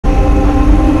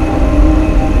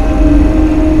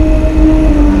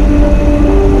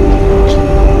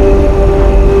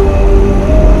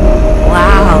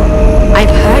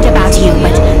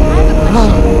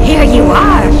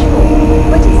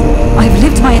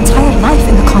entire life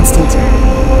in the constant.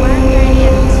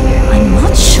 I'm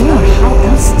not sure how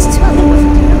else it's to live.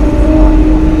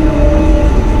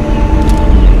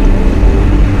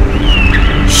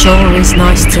 Sure is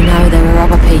nice to know there are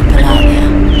other people out there.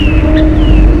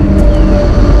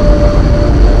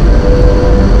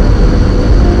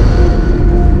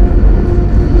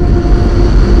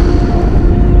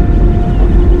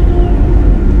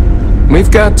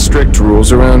 We've got strict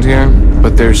rules around here,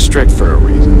 but they're strict for a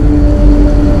reason.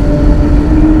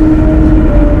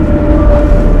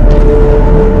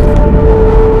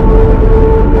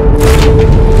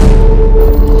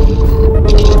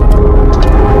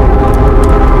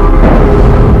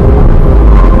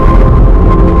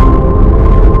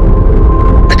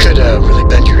 I could really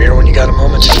bend your ear when you got a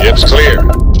moment. Ship's clear.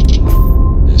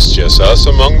 It's just us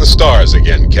among the stars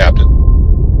again, Captain.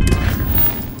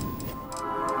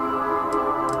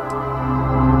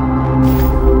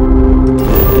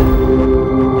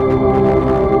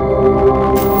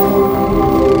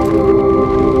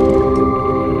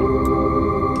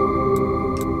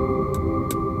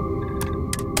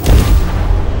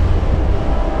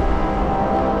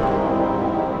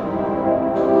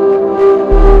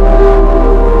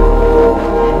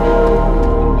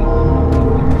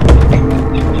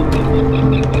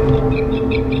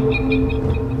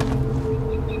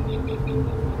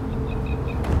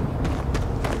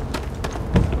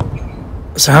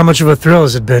 So how much of a thrill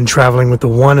has it been traveling with the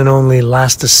one and only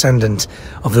last descendant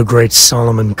of the great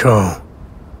Solomon Coe?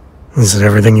 Is it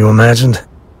everything you imagined?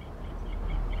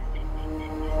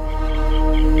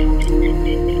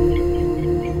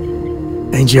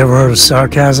 Ain't you ever heard of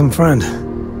sarcasm, friend?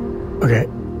 Okay,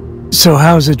 so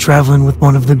how's it traveling with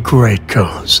one of the great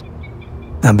Coes?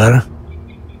 That better?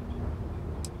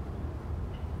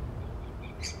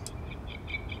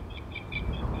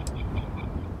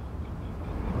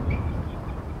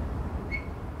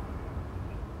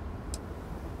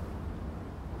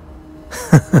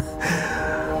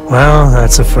 Well,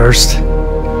 that's a first.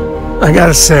 I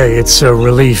gotta say, it's a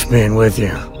relief being with you.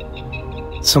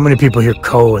 So many people hear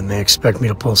Coe and they expect me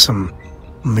to pull some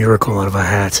miracle out of a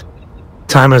hat.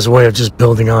 Time has a way of just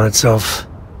building on itself.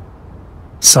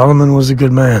 Solomon was a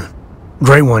good man.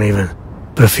 Great one, even.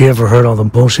 But if he ever heard all the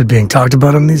bullshit being talked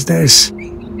about him these days,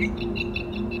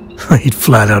 he'd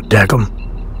flat out deck him.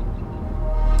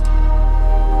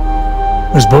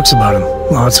 There's books about him,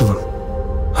 lots of them.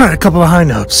 Alright, a couple of high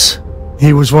notes.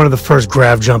 He was one of the first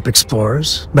grav jump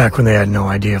explorers, back when they had no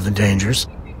idea of the dangers.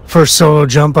 First solo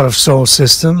jump out of Sol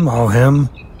System, all him.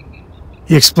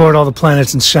 He explored all the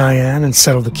planets in Cheyenne and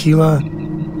settled the Keela.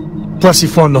 Plus he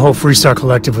formed the whole Freestar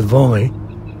Collective with Voli.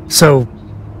 So,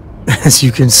 as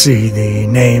you can see, the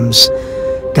names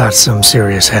got some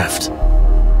serious heft.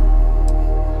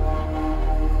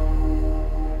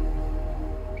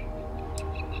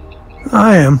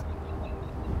 I am.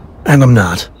 And I'm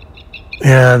not.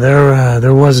 Yeah,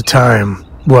 there was a time,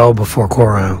 well before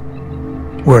Korra,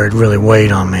 where it really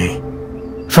weighed on me.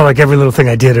 Felt like every little thing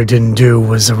I did or didn't do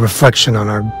was a reflection on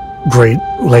our great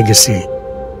legacy.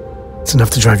 It's enough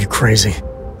to drive you crazy.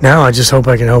 Now I just hope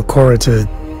I can help Korra to...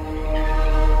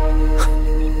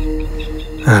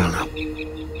 I don't know.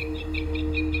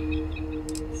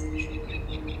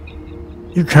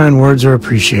 Your kind words are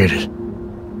appreciated.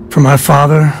 For my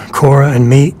father, Korra, and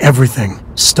me, everything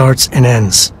starts and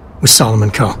ends with Solomon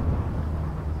Coe.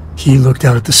 He looked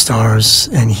out at the stars,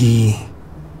 and he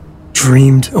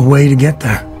dreamed a way to get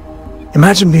there.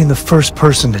 Imagine being the first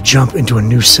person to jump into a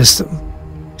new system,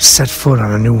 set foot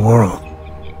on a new world.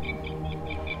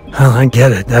 Well, I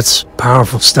get it. That's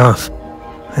powerful stuff.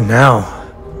 And now...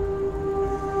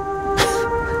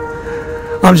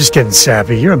 I'm just getting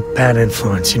sappy. You're a bad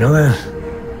influence, you know that?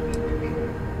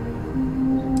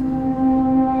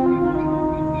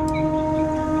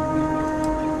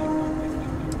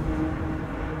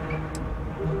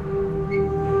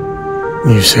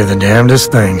 You say the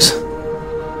damnedest things.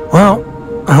 Well,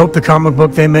 I hope the comic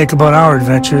book they make about our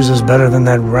adventures is better than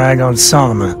that rag on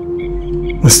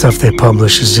Solomon. The stuff they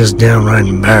publish is just downright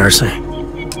embarrassing.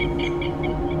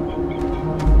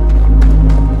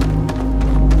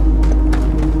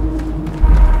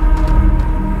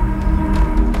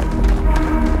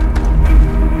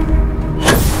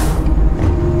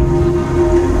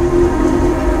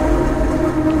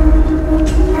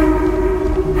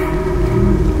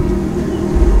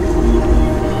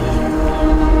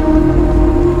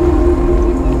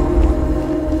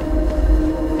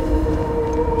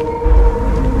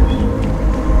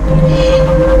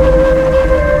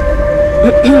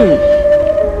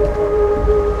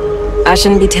 I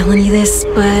shouldn't be telling you this,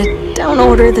 but don't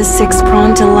order the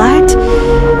 6-prawn delight.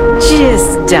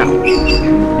 Just don't.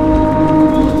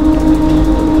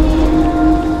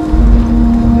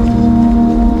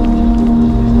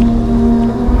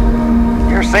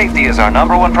 Safety is our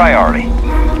 #1 priority.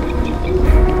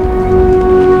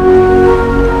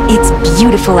 It's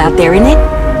beautiful out there, isn't it?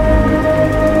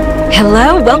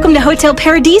 Hello, welcome to Hotel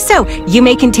Paradiso. You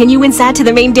may continue inside to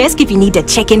the main desk if you need to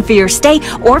check in for your stay,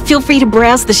 or feel free to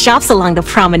browse the shops along the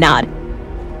promenade.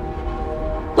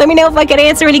 Let me know if I could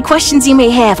answer any questions you may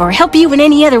have or help you in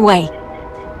any other way.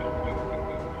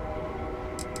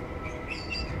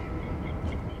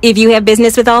 If you have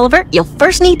business with Oliver, you'll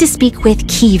first need to speak with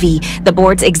Kiwi, the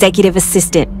board's executive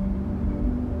assistant.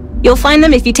 You'll find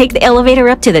them if you take the elevator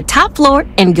up to the top floor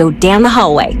and go down the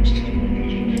hallway.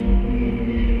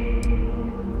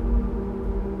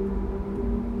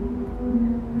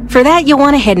 For that, you'll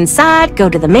want to head inside, go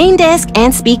to the main desk,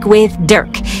 and speak with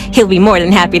Dirk. He'll be more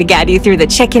than happy to guide you through the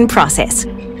check-in process.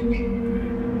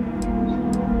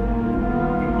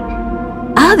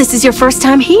 Ah, this is your first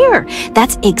time here.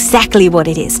 That's exactly what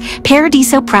it is.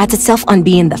 Paradiso prides itself on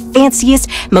being the fanciest,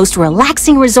 most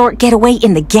relaxing resort getaway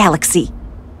in the galaxy.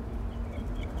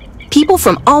 People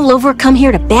from all over come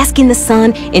here to bask in the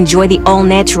sun, enjoy the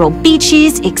all-natural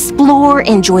beaches, explore,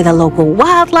 enjoy the local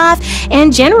wildlife,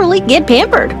 and generally get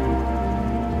pampered.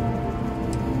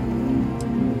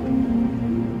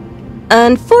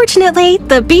 Unfortunately,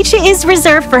 the beach is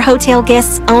reserved for hotel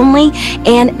guests only,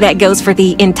 and that goes for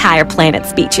the entire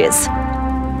planet's beaches.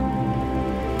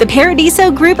 The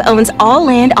Paradiso Group owns all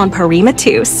land on Parima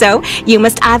 2, so you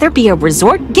must either be a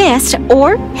resort guest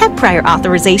or have prior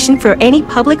authorization for any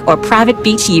public or private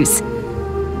beach use.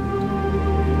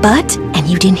 But, and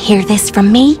you didn't hear this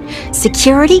from me,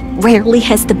 security rarely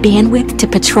has the bandwidth to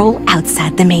patrol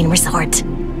outside the main resort.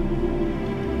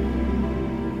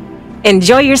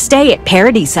 Enjoy your stay at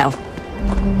Paradiso.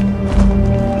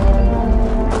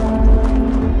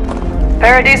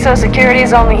 Paradiso security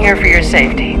is only here for your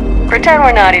safety. Pretend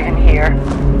we're not even here.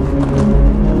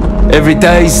 Every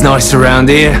day's nice around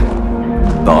here,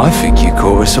 but I think you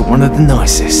call us one of the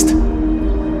nicest.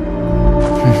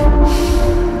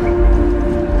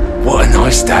 What a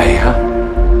nice day, huh?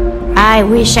 I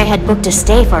wish I had booked a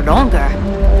stay for longer.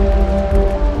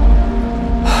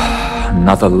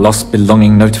 Another lost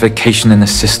belonging notification in the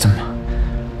system.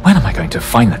 When am I going to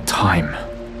find the time?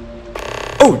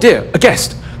 Oh dear, a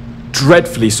guest!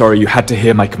 Dreadfully sorry you had to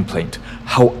hear my complaint.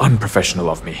 How unprofessional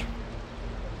of me.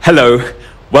 Hello,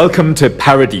 welcome to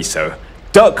Paradiso.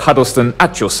 Dirk Huddleston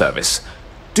at your service.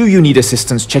 Do you need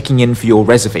assistance checking in for your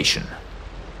reservation?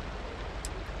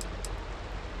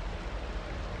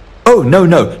 Oh, no,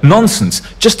 nonsense.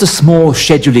 Just a small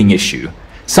scheduling issue.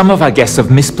 Some of our guests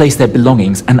have misplaced their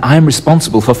belongings, and I am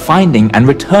responsible for finding and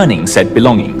returning said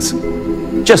belongings.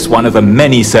 Just one of the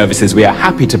many services we are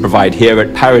happy to provide here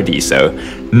at Paradiso.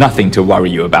 Nothing to worry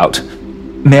you about.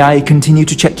 May I continue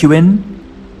to check you in?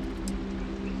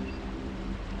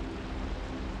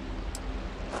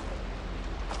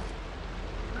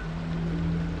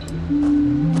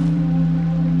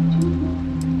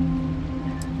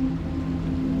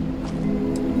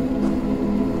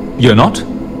 You're not?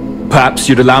 Perhaps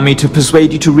you'd allow me to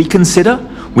persuade you to reconsider?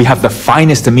 We have the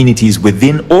finest amenities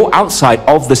within or outside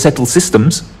of the settled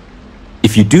systems.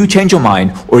 If you do change your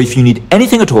mind, or if you need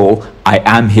anything at all, I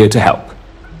am here to help.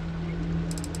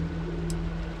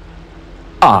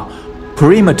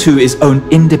 Parima 2 is owned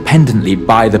independently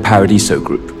by the Paradiso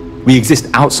Group. We exist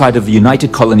outside of the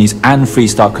United Colonies and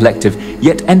Freestar Collective,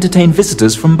 yet entertain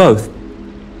visitors from both.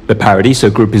 The Paradiso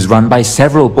Group is run by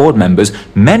several board members,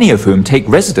 many of whom take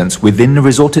residence within the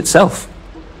resort itself.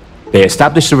 They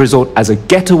established the resort as a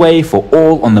getaway for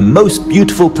all on the most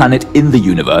beautiful planet in the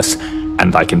universe,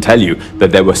 and I can tell you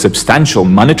that there were substantial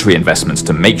monetary investments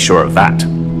to make sure of that.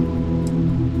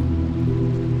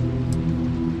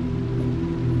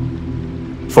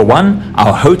 For one,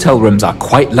 our hotel rooms are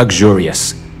quite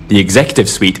luxurious. The executive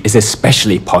suite is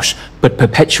especially posh, but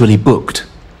perpetually booked.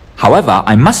 However,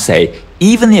 I must say,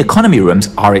 even the economy rooms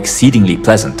are exceedingly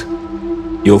pleasant.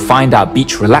 You'll find our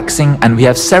beach relaxing, and we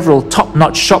have several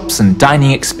top-notch shops and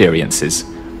dining experiences.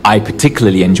 I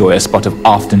particularly enjoy a spot of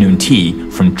afternoon tea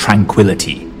from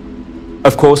Tranquility.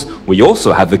 Of course, we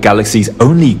also have the galaxy's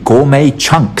only gourmet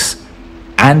chunks.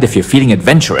 And if you're feeling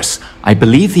adventurous, I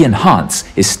believe the Enhance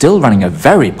is still running a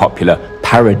very popular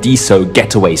Paradiso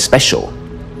Getaway Special.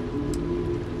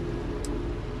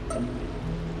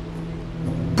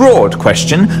 Broad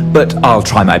question, but I'll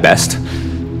try my best.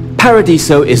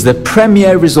 Paradiso is the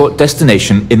premier resort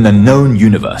destination in the known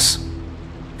universe.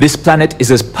 This planet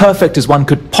is as perfect as one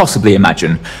could possibly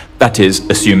imagine. That is,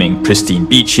 assuming pristine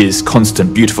beaches,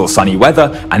 constant beautiful sunny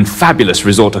weather, and fabulous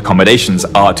resort accommodations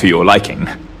are to your liking.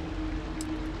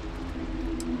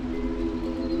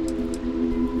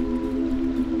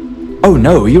 Oh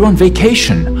no, you're on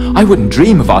vacation. I wouldn't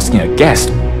dream of asking a guest.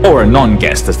 or a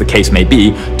non-guest as the case may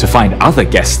be, to find other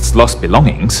guests' lost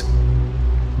belongings.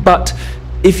 But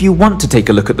if you want to take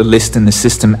a look at the list in the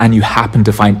system and you happen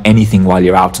to find anything while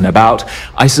you're out and about,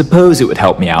 I suppose it would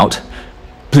help me out.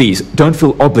 Please, don't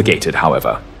feel obligated,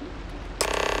 however.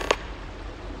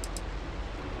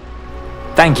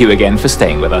 Thank you again for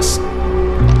staying with us.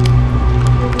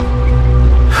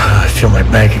 I feel my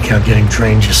bank account getting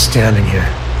drained just standing here.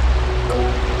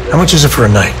 How much is it for a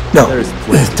night? No,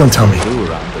 don't tell me.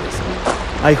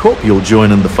 I hope you'll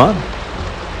join in the fun.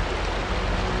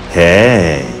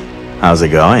 Hey, how's it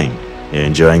going? You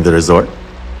enjoying the resort?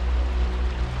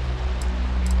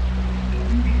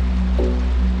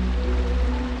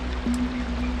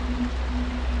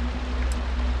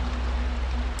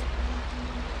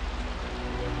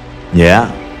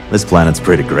 Yeah, this planet's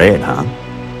pretty great, huh?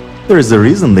 There's a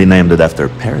reason they named it after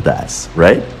paradise,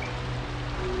 right?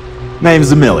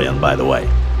 Name's Emilian, by the way.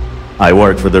 I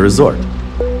work for the resort.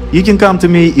 You can come to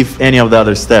me if any of the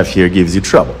other staff here gives you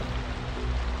trouble.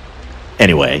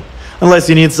 Anyway, unless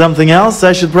you need something else,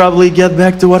 I should probably get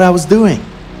back to what I was doing.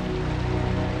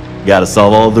 Gotta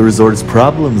solve all the resort's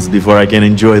problems before I can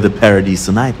enjoy the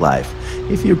Paradiso nightlife,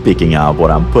 if you're picking up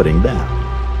what I'm putting down.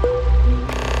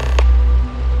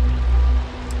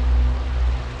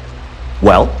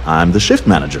 Well, I'm the shift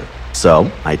manager,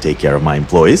 so I take care of my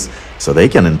employees, so they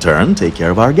can in turn take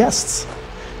care of our guests.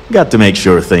 Got to make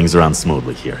sure things run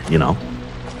smoothly here, you know.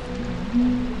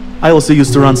 I also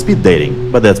used to run speed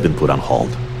dating, but that's been put on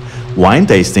hold. Wine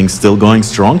tasting's still going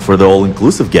strong for the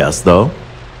all-inclusive guests, though.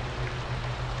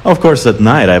 Of course, at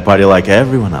night I party like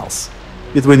everyone else.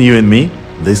 Between you and me,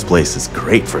 this place is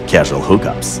great for casual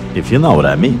hookups, if you know what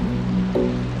I mean.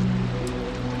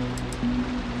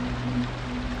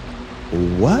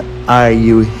 What are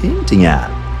you hinting at?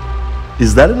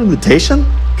 Is that an invitation?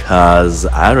 'Cause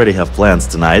I already have plans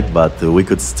tonight, but we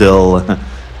could still...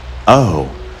 Oh,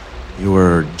 you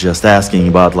were just asking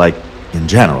about, like, in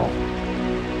general.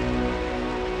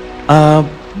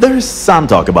 There's some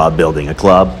talk about building a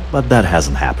club, but that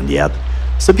hasn't happened yet.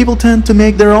 So people tend to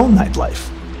make their own nightlife.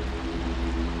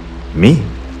 Me?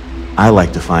 I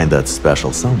like to find that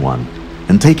special someone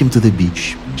and take him to the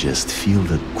beach. Just feel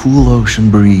the cool ocean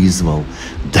breeze while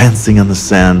dancing on the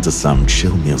sand to some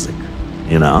chill music,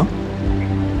 you know?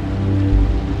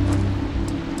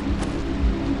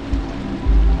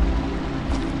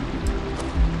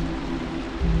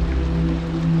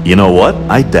 You know what?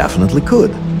 I definitely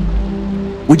could.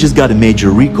 We just got a major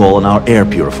recall on our air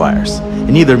purifiers,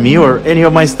 and neither me or any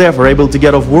of my staff are able to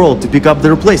get off-world to pick up the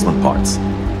replacement parts.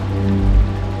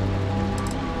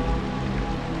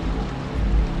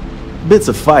 Bits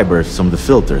of fiber from the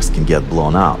filters can get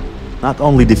blown out, not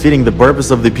only defeating the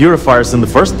purpose of the purifiers in the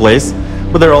first place,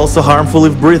 but they're also harmful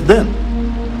if breathed in.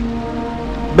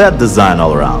 Bad design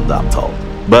all around, I'm told.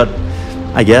 But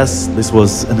I guess this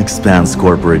was an expense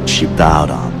corporate cheaped out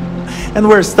on. And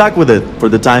we're stuck with it for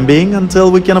the time being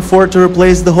until we can afford to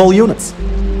replace the whole units.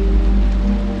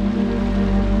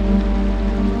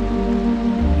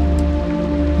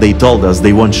 They told us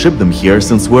they won't ship them here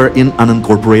since we're in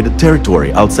unincorporated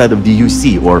territory outside of the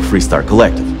UC or Freestar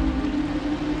Collective.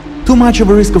 Too much of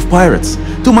a risk of pirates.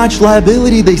 Too much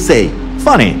liability, they say.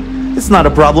 Funny, it's not a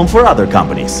problem for other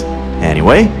companies.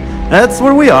 Anyway, that's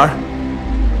where we are.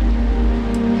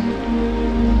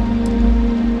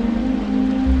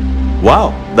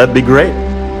 Wow, that'd be great.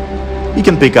 You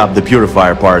can pick up the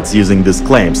purifier parts using this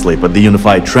claim slip at the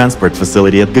Unified Transport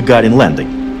Facility at Gagarin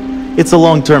Landing. It's a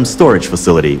long-term storage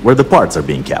facility where the parts are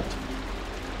being kept.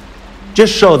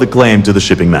 Just show the claim to the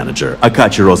shipping manager,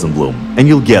 Akachi Rosenblum, and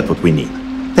you'll get what we need.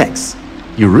 Thanks.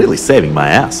 You're really saving my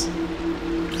ass.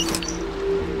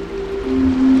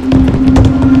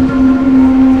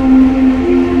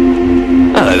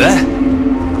 Hello there.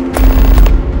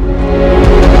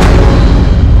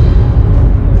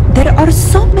 There are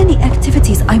so many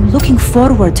activities I'm looking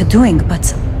forward to doing,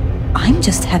 but I'm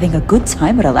just having a good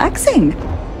time relaxing.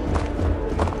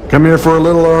 Come here for a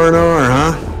little R&R,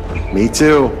 huh? Me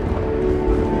too.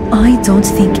 I don't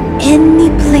think any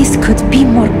place could be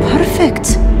more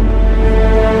perfect.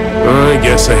 I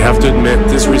guess I have to admit,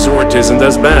 this resort isn't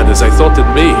as bad as I thought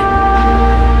it'd be.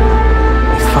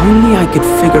 If only I could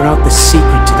figure out the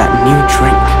secret to that new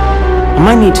drink. I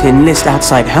might need to enlist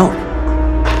outside help.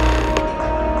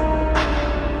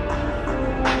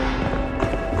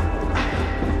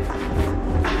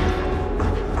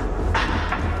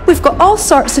 We've got all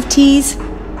sorts of teas.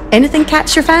 Anything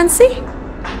catch your fancy?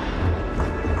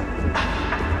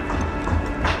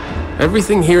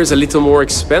 Everything here is a little more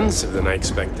expensive than I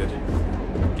expected.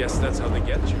 Guess that's how they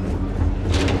get you.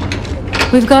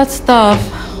 We've got stuff,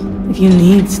 if you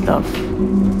need stuff.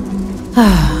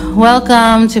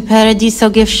 Welcome to Paradiso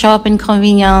Gift Shop and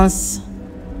Convenience.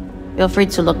 Feel free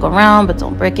to look around, but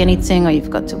don't break anything or you've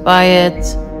got to buy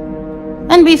it.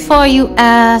 And before you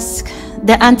ask,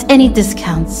 there aren't any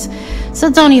discounts,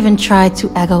 so don't even try to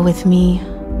haggle with me.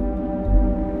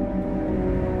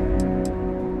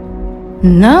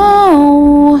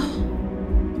 No.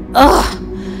 Ugh.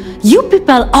 You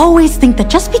people always think that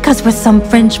just because we're some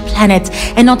French planet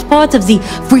and not part of the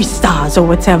free stars or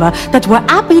whatever, that we're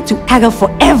happy to haggle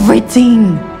for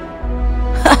everything.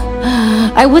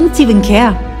 I wouldn't even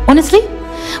care, honestly.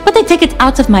 But I take it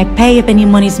out of my pay if any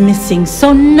money's missing,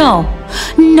 so no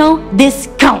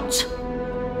discount.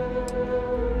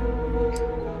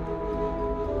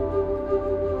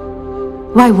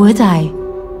 Why would I?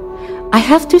 I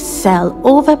have to sell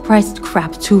overpriced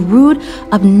crap to rude,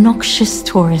 obnoxious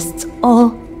tourists all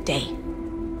day.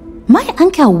 My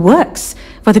uncle works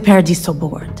for the Paradiso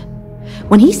board.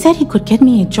 When he said he could get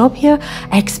me a job here,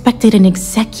 I expected an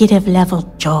executive level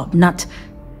job, not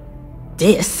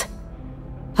this.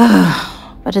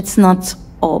 But it's not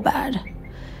all bad.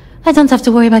 I don't have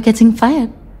to worry about getting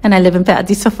fired, and I live in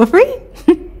Paradiso for free.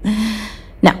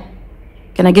 Now,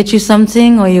 can I get you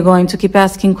something, or are you going to keep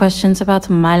asking questions about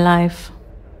my life?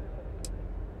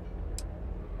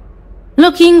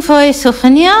 Looking for a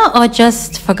souvenir, or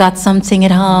just forgot something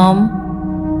at home?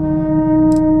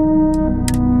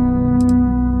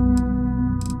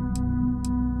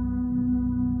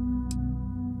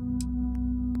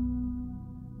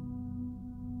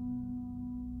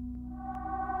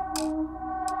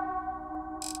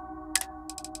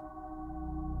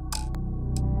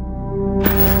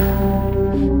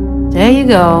 There you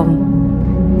go.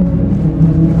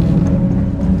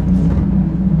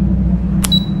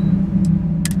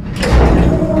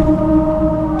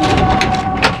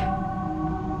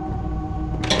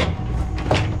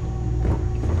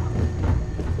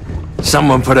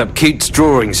 Someone put up Keats'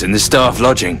 drawings in the staff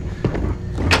lodging.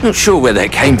 Not sure where they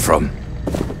came from.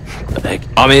 But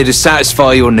I'm here to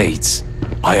satisfy your needs.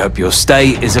 I hope your stay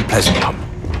is a pleasant one.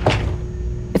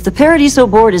 If the Paradiso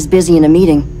board is busy in a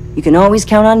meeting, you can always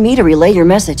count on me to relay your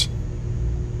message.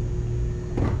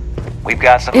 We've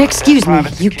got some... Excuse me,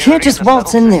 you can't just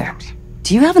waltz in there.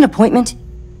 Do you have an appointment?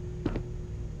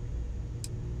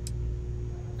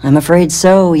 I'm afraid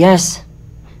so, yes.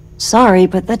 Sorry,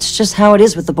 but that's just how it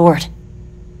is with the board.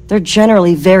 They're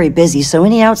generally very busy, so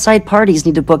any outside parties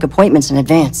need to book appointments in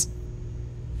advance.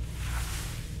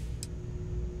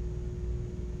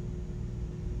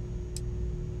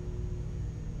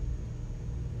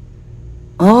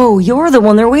 Oh, you're the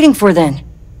one they're waiting for then.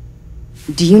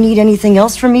 Do you need anything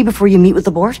else from me before you meet with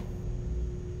the board?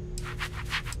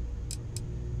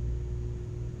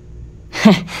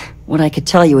 What I could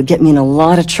tell you would get me in a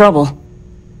lot of trouble.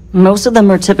 Most of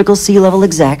them are typical C-level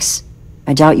execs.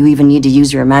 I doubt you even need to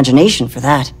use your imagination for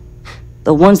that.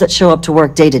 The ones that show up to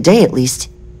work day to day, at least.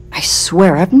 I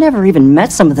swear, I've never even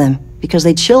met some of them, because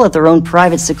they chill at their own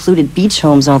private secluded beach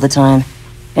homes all the time.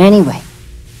 Anyway,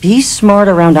 be smart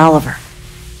around Oliver.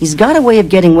 He's got a way of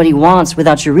getting what he wants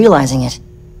without you realizing it.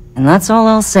 And that's all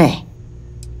I'll say.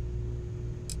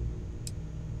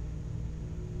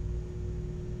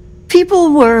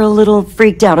 People were a little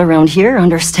freaked out around here,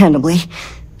 understandably.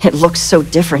 It looks so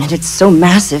different and it's so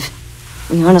massive.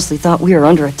 We honestly thought we were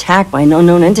under attack by an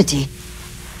unknown entity.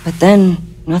 But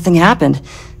then, nothing happened.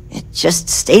 It just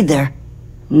stayed there.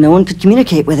 No one could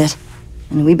communicate with it.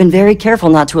 And we've been very careful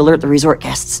not to alert the resort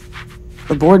guests.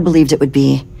 The board believed it would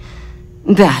be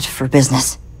bad for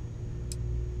business.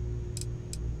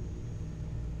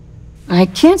 I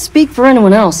can't speak for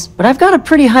anyone else, but I've got a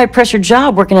pretty high-pressure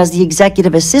job working as the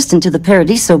executive assistant to the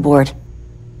Paradiso board.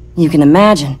 You can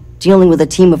imagine, dealing with a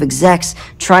team of execs,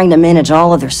 trying to manage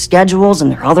all of their schedules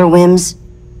and their other whims.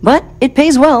 But it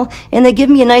pays well, and they give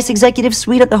me a nice executive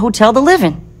suite at the hotel to live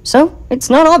in, so it's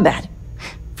not all bad.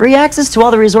 Free access to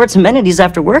all the resort's amenities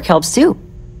after work helps too.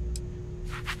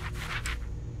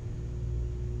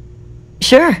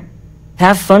 Sure.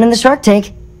 Have fun in the Shark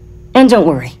Tank. And don't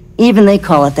worry, even they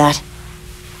call it that.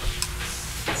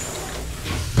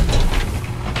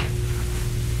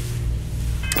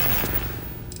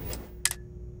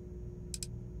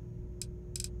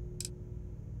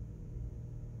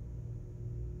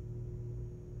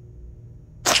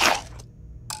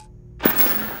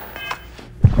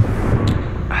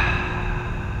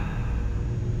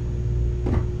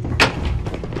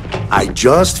 I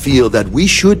just feel that we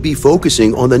should be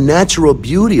focusing on the natural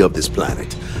beauty of this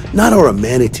planet, not our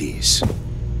amenities.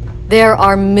 There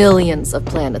are millions of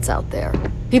planets out there.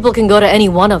 People can go to any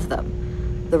one of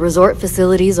them. The resort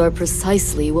facilities are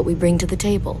precisely what we bring to the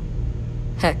table.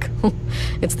 Heck,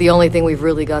 it's the only thing we've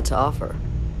really got to offer.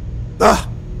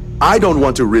 I don't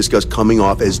want to risk us coming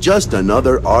off as just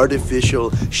another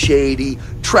artificial, shady,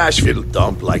 trash-filled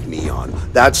dump like Neon.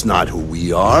 That's not who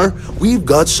we are. We've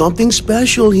got something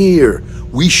special here.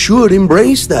 We should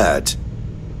embrace that.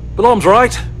 Belom's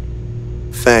right.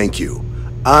 Thank you.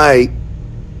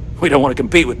 We don't want to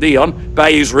compete with Neon.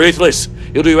 Bayou's ruthless.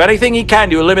 He'll do anything he can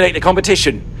to eliminate the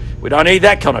competition. We don't need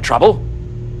that kind of trouble.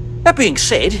 That being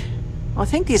said, I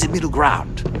think there's a middle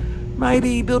ground.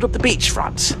 Maybe build up the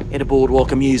beachfront in a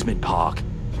boardwalk amusement park.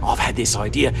 I've had this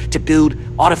idea to build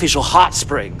artificial hot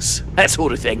springs, that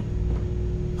sort of thing.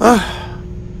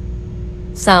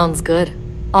 Sounds good.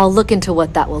 I'll look into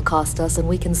what that will cost us and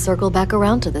we can circle back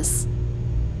around to this.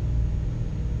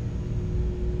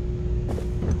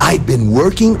 I've been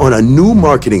working on a new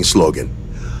marketing slogan.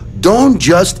 Don't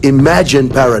just imagine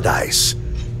paradise.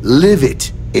 Live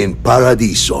it in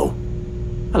Paradiso.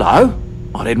 Hello?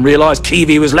 I didn't realize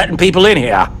Kiwi was letting people in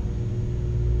here.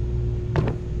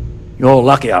 You're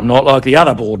lucky I'm not like the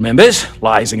other board members,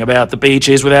 lazing about the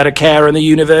beaches without a care in the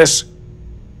universe.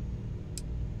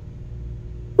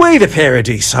 We, the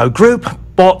Paradiso Group,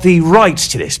 bought the rights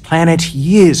to this planet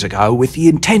years ago with the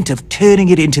intent of turning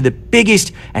it into the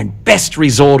biggest and best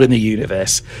resort in the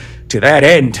universe. To that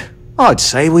end, I'd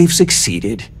say we've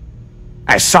succeeded.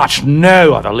 As such,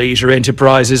 no other leisure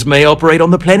enterprises may operate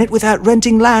on the planet without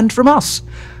renting land from us.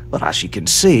 But as you can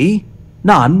see,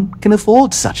 none can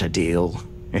afford such a deal.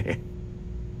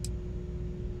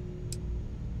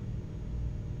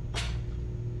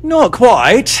 Not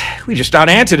quite. We just don't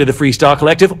answer to the Freestar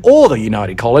Collective or the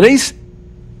United Colonies.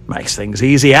 Makes things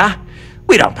easier.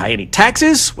 We don't pay any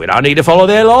taxes, we don't need to follow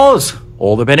their laws.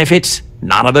 All the benefits,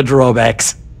 none of the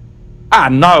drawbacks.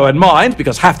 And no one minds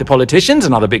because half the politicians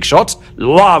and other big shots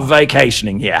love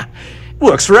vacationing here.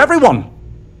 Works for everyone.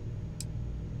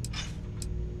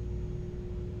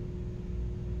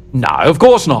 No, of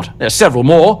course not. There's several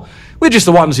more. We're just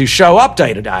the ones who show up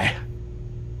day to day.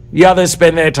 The others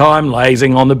spend their time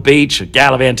lazing on the beach or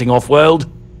gallivanting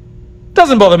off-world.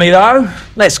 Doesn't bother me though.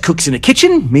 Less cooks in the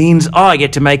kitchen means I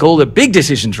get to make all the big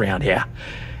decisions around here.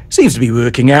 Seems to be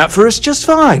working out for us just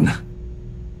fine.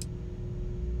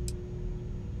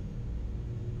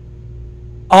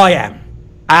 I am.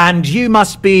 And you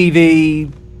must be the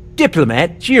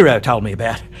diplomat Jiro told me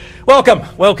about. Welcome,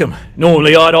 welcome.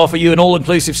 Normally I'd offer you an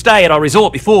all-inclusive stay at our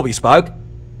resort before we spoke.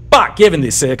 But given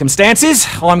the circumstances,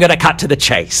 I'm going to cut to the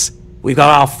chase. We've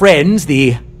got our friends,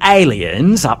 the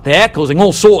aliens, up there causing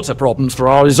all sorts of problems for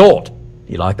our resort.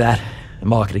 You like that? The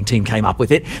marketing team came up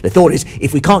with it. The thought is,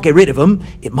 if we can't get rid of them,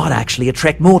 it might actually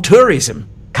attract more tourism.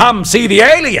 Come see the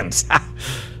aliens!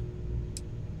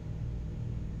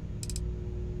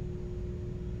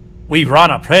 We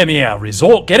run a premier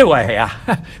resort getaway here.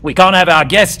 We can't have our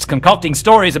guests concocting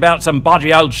stories about some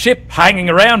budgy old ship hanging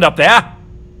around up there.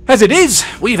 As it is,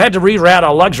 we've had to reroute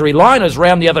our luxury liners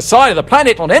round the other side of the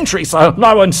planet on entry so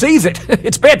no one sees it.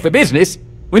 It's bad for business.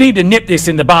 We need to nip this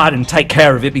in the bud and take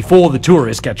care of it before the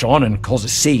tourists catch on and cause a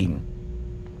scene.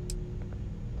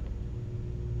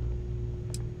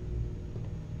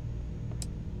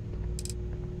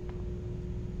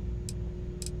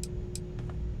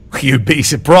 You'd be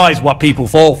surprised what people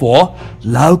fall for.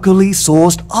 Locally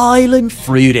sourced island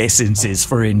fruit essences,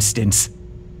 for instance.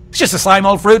 It's just the same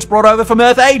old fruits brought over from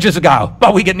Earth ages ago,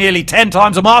 but we get nearly 10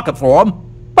 times the market for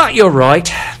them. But you're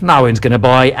right, no one's going to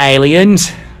buy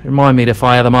aliens. Remind me to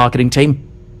fire the marketing team.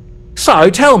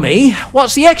 So tell me,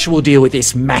 what's the actual deal with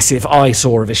this massive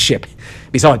eyesore of a ship,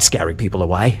 besides scaring people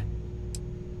away?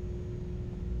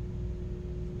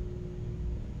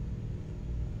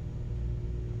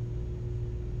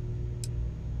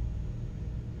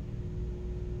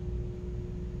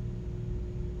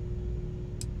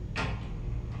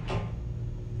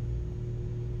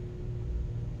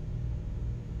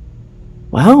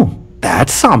 Well,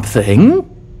 that's something.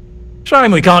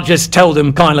 Shame we can't just tell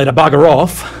them kindly to bugger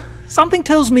off. Something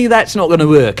tells me that's not going to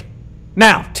work.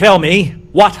 Now, tell me,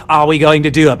 what are we going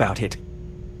to do about it?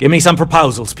 Give me some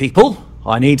proposals, people.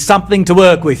 I need something to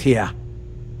work with here.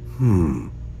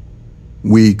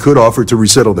 We could offer to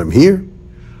resettle them here.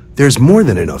 There's more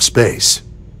than enough space.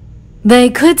 They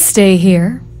could stay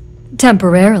here,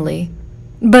 temporarily,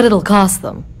 but it'll cost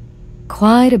them.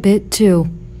 Quite a bit,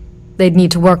 too. They'd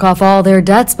need to work off all their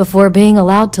debts before being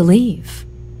allowed to leave.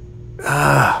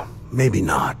 Maybe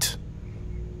not.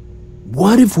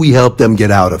 What if we help them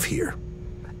get out of here?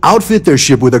 Outfit their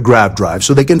ship with a grav drive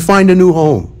so they can find a new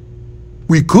home.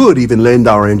 We could even lend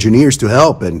our engineers to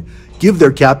help and give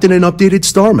their captain an updated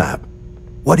star map.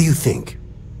 What do you think?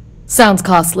 Sounds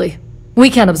costly. We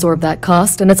can't absorb that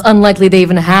cost, and it's unlikely they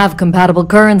even have compatible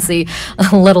currency,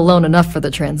 let alone enough for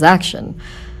the transaction.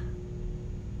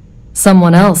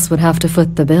 Someone else would have to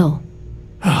foot the bill.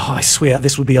 Oh, I swear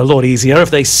this would be a lot easier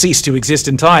if they ceased to exist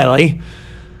entirely.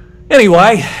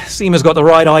 Anyway, Seema's got the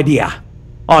right idea.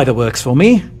 Either works for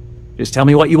me. Just tell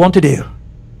me what you want to do.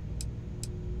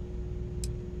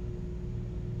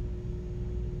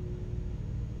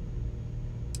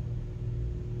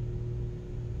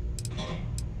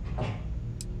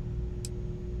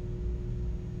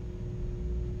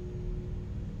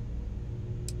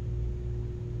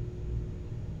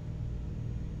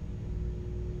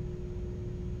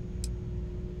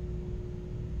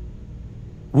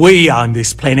 We own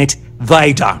this planet,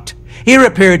 they don't. Here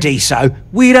at Paradiso,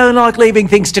 we don't like leaving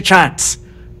things to chance.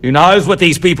 Who knows what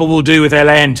these people will do with their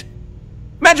land?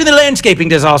 Imagine the landscaping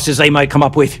disasters they may come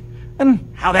up with,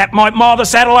 and how that might mar the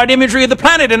satellite imagery of the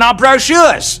planet in our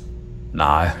brochures.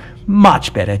 No,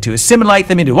 much better to assimilate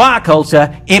them into our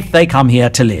culture if they come here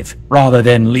to live, rather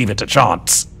than leave it to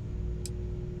chance.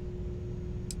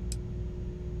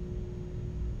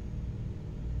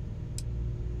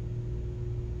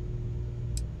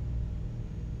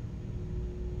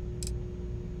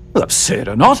 Well, absurd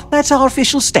or not, that's our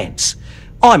official stance.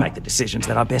 I make the decisions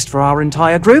that are best for our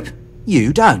entire group.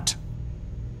 You don't.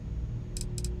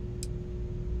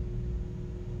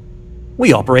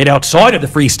 We operate outside of the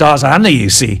Free Stars only, you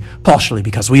see, partially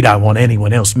because we don't want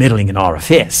anyone else meddling in our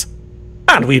affairs.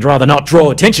 And we'd rather not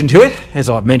draw attention to it. As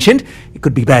I've mentioned, it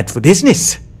could be bad for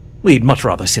business. We'd much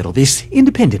rather settle this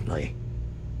independently.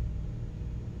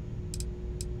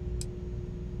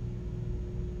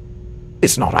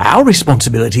 It's not our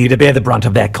responsibility to bear the brunt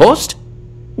of that cost.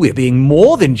 We're being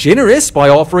more than generous by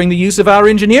offering the use of our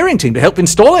engineering team to help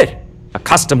install it. A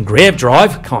custom grav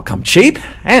drive can't come cheap,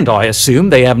 and I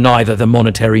assume they have neither the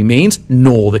monetary means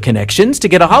nor the connections to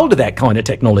get a hold of that kind of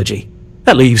technology.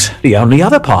 That leaves the only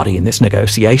other party in this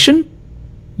negotiation.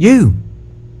 You.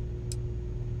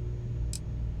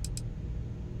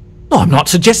 I'm not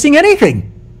suggesting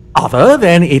anything, other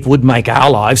than it would make our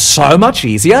lives so much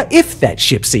easier if that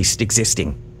ship ceased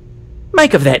existing.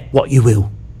 Make of that what you will.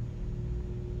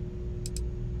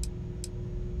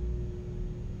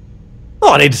 Oh,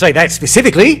 I didn't say that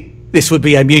specifically. This would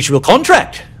be a mutual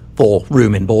contract for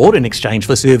room and board in exchange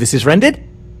for services rendered.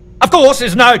 Of course,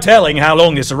 there's no telling how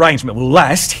long this arrangement will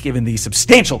last, given the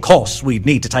substantial costs we'd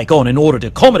need to take on in order to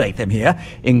accommodate them here,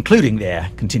 including their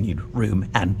continued room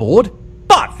and board.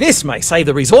 But this may save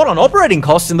the resort on operating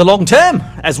costs in the long term,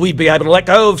 as we'd be able to let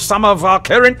go of some of our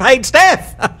current paid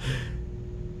staff.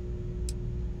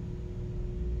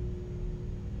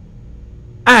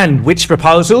 And which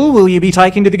proposal will you be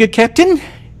taking to the good captain?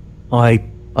 I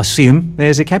assume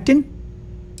there's a captain?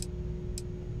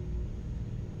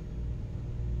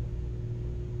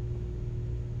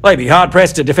 They'd be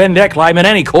hard-pressed to defend their claim in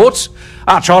any courts.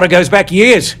 Our charter goes back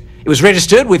years. It was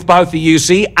registered with both the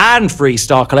UC and Free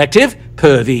Star Collective,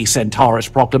 per the Centaurus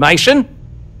Proclamation.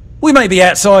 We may be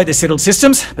outside the settled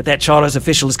systems, but that charter's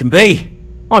official as can be.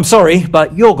 I'm sorry,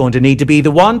 but you're going to need to be the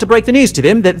one to break the news to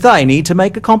them that they need to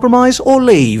make a compromise or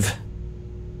leave.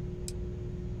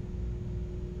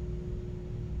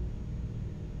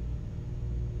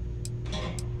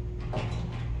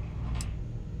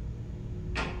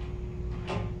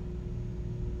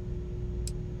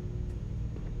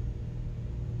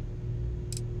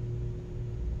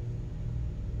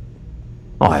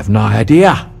 I have no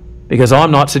idea, because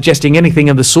I'm not suggesting anything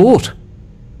of the sort.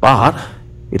 But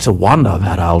it's a wonder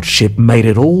that old ship made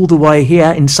it all the way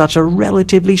here in such a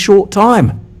relatively short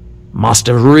time. Must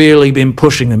have really been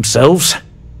pushing themselves.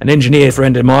 An engineer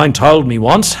friend of mine told me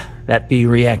once that the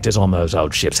reactors on those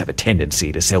old ships have a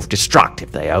tendency to self-destruct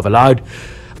if they overload.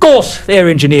 Of course, their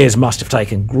engineers must have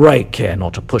taken great care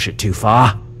not to push it too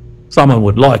far. Someone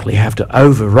would likely have to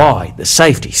override the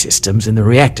safety systems in the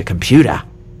reactor computer.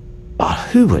 But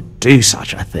who would do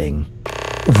such a thing?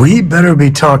 We better be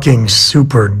talking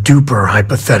super duper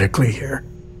hypothetically here.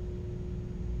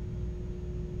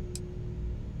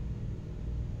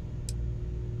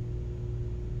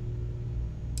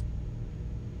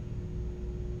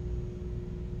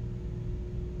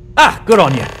 Ah, good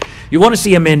on you. You want to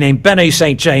see a man named Benny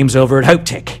St. James over at Hope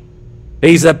Tech.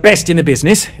 He's the best in the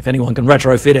business. If anyone can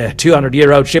retrofit a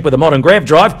 200-year-old ship with a modern grav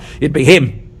drive, it'd be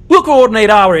him. We'll coordinate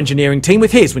our engineering team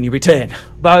with his when you return,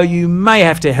 though you may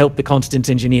have to help the Constance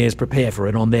engineers prepare for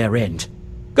it on their end.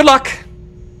 Good luck!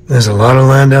 There's a lot of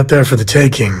land out there for the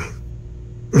taking.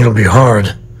 It'll be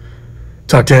hard.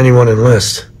 Talk to anyone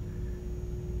enlist.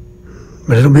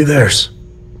 But it'll be theirs.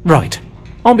 Right.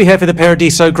 On behalf of the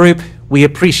Paradiso Group, we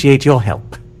appreciate your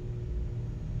help.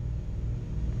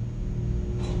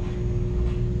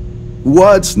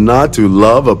 What's not to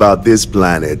love about this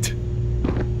planet?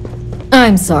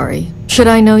 I'm sorry. Should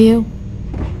I know you?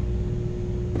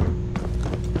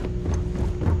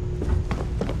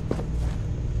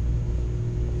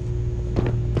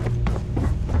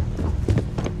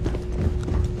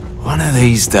 One of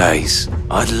these days,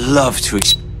 I'd love to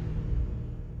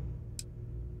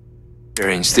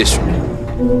experience this.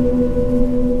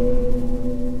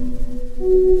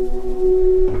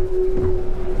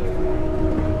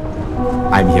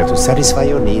 I'm here to satisfy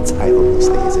your needs. I hope this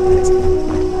day is a blessing.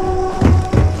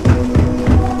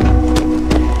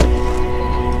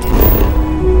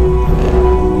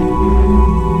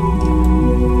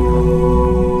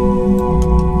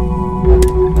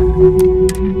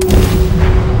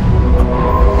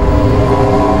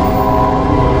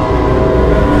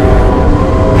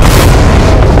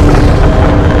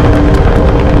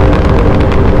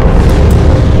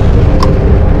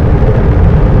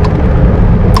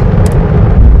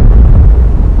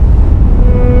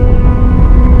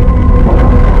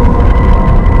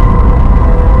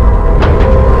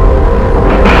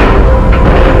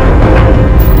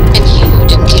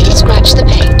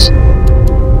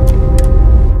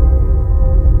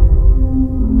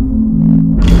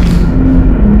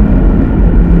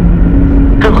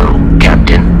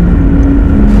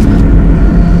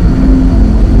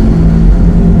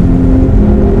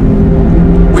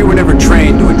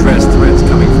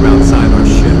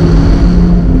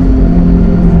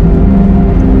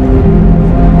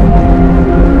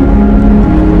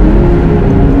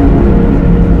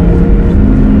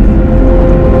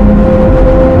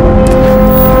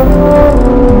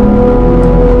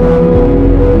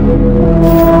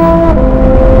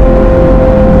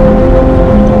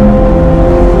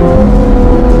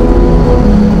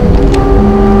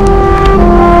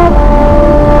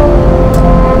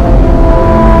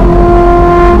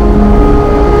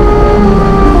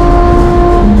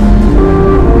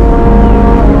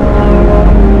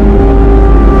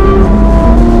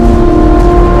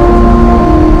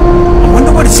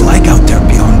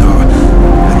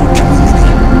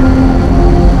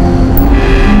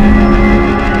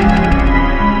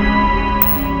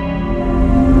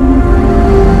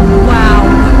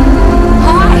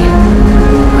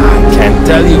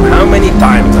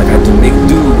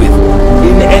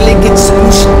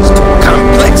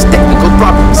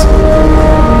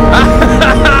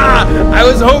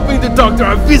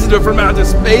 From outer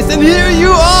space, and here you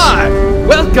are!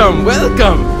 Welcome,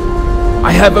 welcome!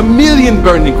 I have a million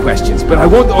burning questions, but I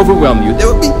won't overwhelm you. There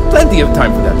will be plenty of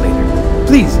time for that later.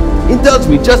 Please, indulge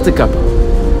me just a couple.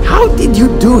 How did you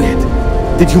do it?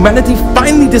 Did humanity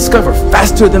finally discover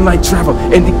faster than light travel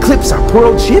and eclipse our poor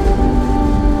old ship?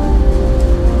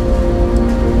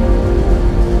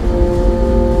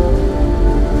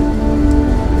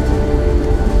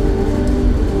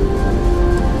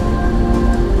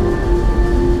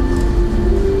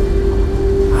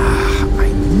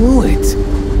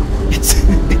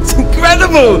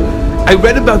 I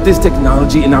read about this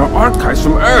technology in our archives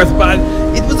from Earth, but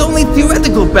it was only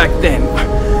theoretical back then.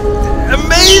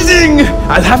 Amazing!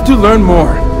 I'll have to learn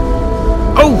more.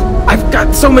 Oh, I've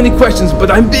got so many questions,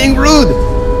 but I'm being rude.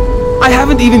 I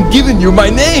haven't even given you my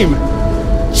name.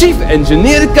 Chief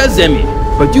Engineer Kazemi,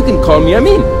 but you can call me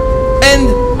Amin.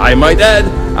 And, I might add,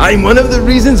 I'm one of the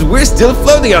reasons we're still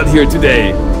floating out here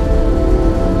today.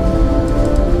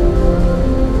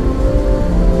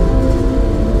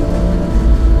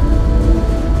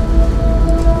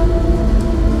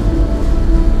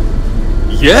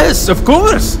 Yes, of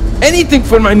course! Anything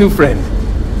for my new friend.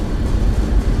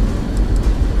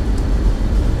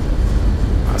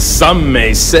 Some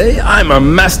may say I'm a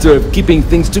master of keeping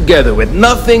things together with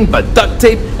nothing but duct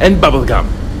tape and bubble gum.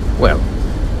 Well,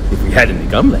 if we had any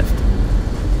gum left.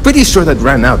 Pretty sure that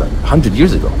ran out 100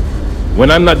 years ago. When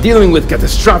I'm not dealing with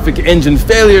catastrophic engine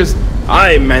failures,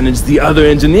 I manage the other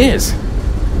engineers.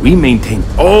 We maintain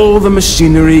all the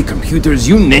machinery, computers,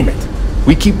 you name it.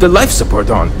 We keep the life support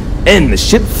on. And the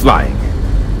ship flying.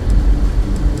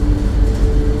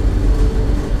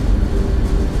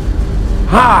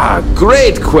 Ah,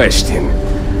 great question.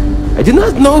 I do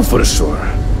not know for sure,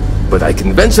 but I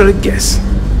can venture a guess.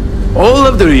 All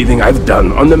of the reading I've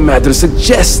done on the matter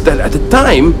suggests that at the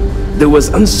time, there was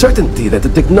uncertainty that the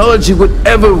technology would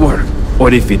ever work,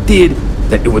 or if it did,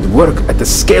 that it would work at the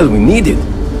scale we needed.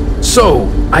 So,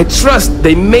 I trust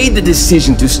they made the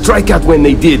decision to strike out when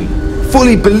they did,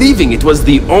 fully believing it was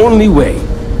the only way.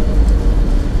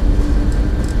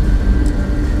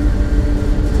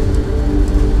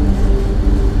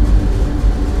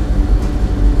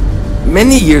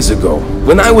 Many years ago,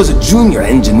 when I was a junior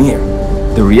engineer,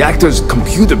 the reactor's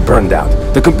computer burned out.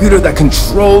 The computer that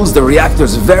controls the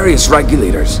reactor's various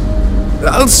regulators.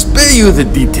 I'll spare you the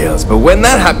details, but when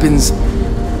that happens,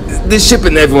 the ship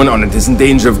and everyone on it is in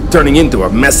danger of turning into a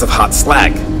mess of hot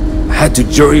slag. I had to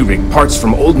jury-rig parts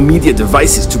from old media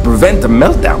devices to prevent a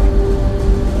meltdown.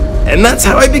 And that's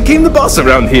how I became the boss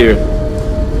around here.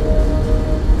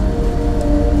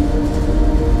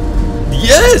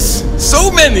 Yes!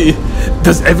 So many!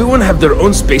 Does everyone have their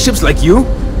own spaceships like you?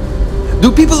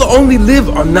 Do people only live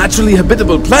on naturally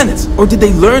habitable planets, or did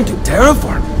they learn to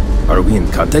terraform? Are we in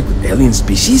contact with alien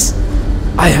species?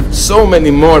 I have so many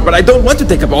more, but I don't want to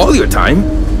take up all your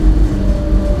time.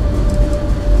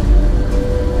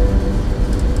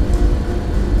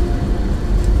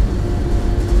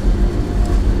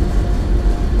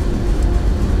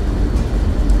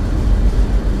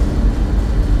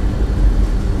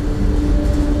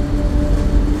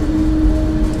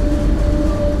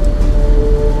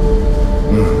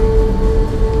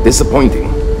 Disappointing,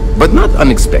 but not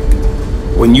unexpected.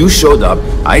 When you showed up,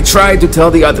 I tried to tell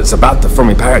the others about the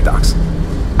Fermi paradox.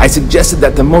 I suggested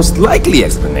that the most likely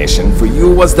explanation for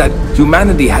you was that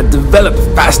humanity had developed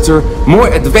faster, more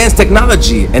advanced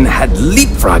technology and had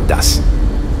leapfrogged us.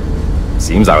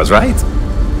 Seems I was right.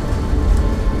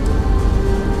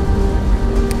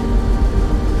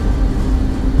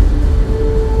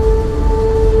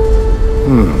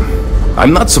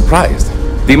 I'm not surprised.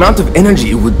 The amount of energy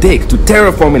it would take to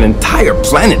terraform an entire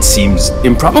planet seems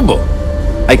improbable.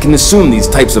 I can assume these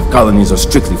types of colonies are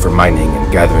strictly for mining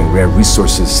and gathering rare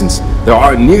resources, since there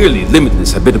are nearly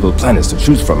limitless habitable planets to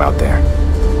choose from out there.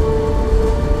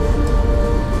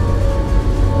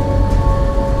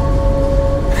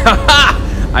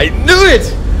 Haha! I knew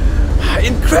it!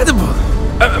 Incredible!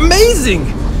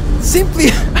 Amazing! Simply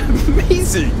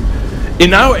amazing!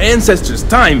 In our ancestors'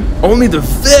 time, only the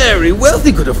very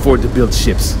wealthy could afford to build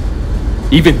ships.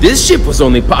 Even this ship was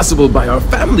only possible by our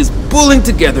families pulling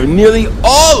together nearly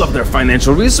all of their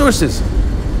financial resources.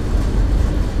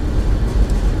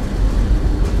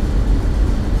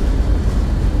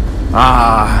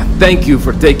 Thank you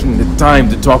for taking the time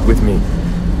to talk with me.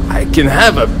 I can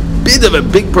have a bit of a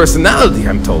big personality,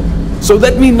 I'm told. So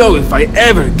let me know if I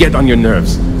ever get on your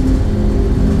nerves.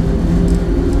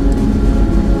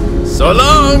 So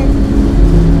long!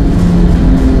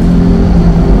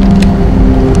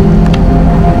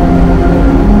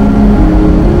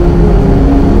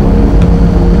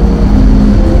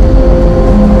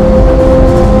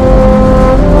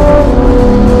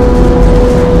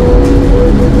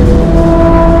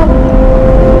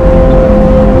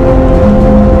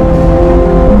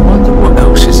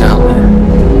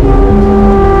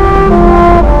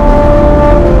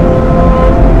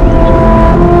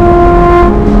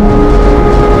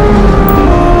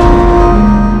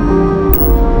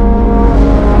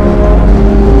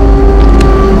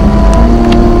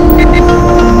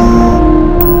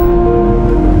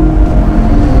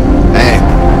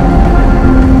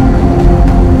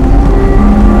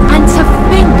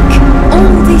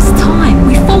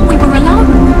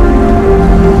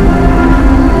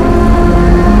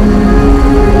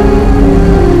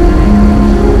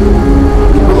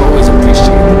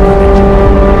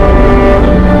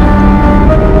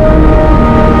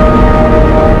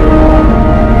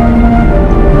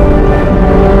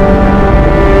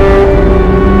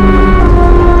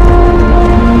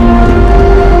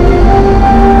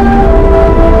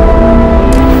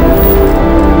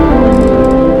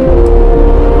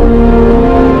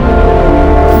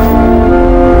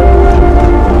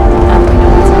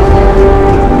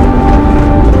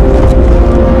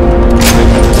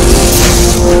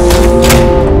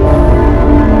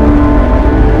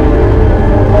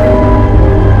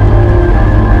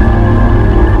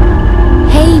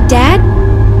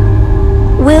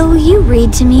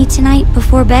 Read to me tonight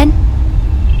before bed?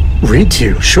 Read to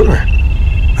you? Sure.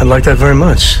 I'd like that very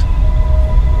much.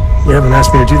 You haven't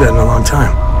asked me to do that in a long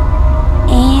time.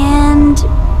 And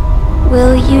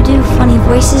will you do funny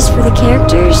voices for the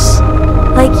characters?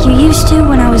 Like you used to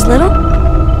when I was little?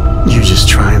 You just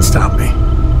try and stop me.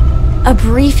 A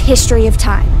Brief History of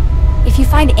Time. If you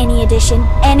find any edition,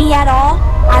 any at all,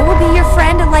 I will be your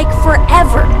friend like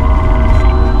forever.